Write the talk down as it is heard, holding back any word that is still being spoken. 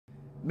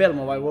Bé, el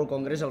Mobile World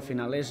Congress al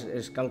final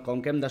és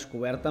quelcom que hem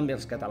descobert també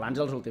els catalans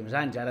els últims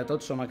anys. Ara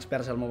tots som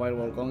experts al Mobile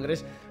World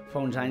Congress,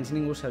 fa uns anys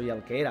ningú sabia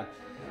el que era.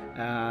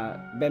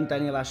 Vam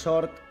tenir la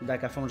sort de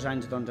que fa uns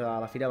anys a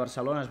la Fira de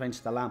Barcelona es va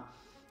instal·lar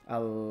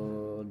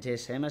el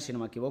GSM, si no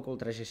m'equivoco, el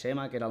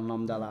 3GSM, que era el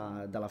nom de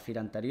la fira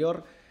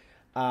anterior,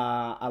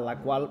 en la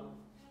qual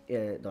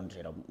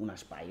era un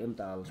espai on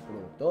els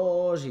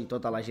productors i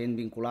tota la gent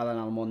vinculada en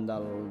el món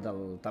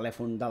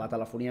de la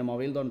telefonia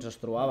mòbil es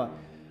trobava.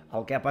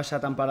 El que ha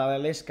passat en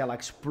paral·lel és que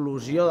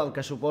l'explosió del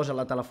que suposa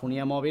la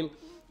telefonia mòbil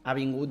ha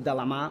vingut de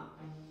la mà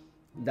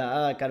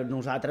que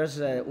nosaltres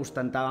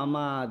ostentàvem,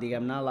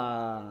 diguem-ne,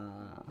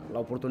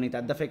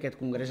 l'oportunitat de fer aquest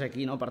congrés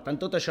aquí. Per tant,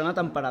 tot això ha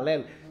anat en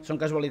paral·lel. Són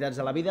casualitats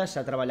de la vida,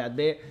 s'ha treballat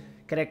bé,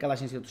 crec que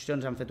les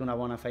institucions han fet una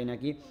bona feina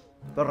aquí,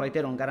 però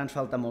reitero, encara ens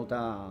falta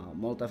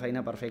molta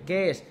feina per fer.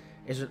 Què és?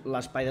 És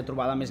l'espai de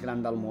trobada més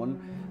gran del món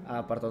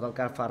per tot el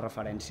que fa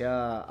referència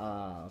a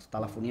la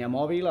telefonia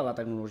mòbil, a la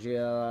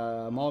tecnologia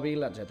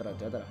mòbil, etc.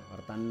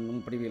 Per tant,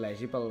 un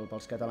privilegi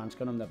pels catalans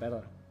que no hem de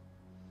perdre.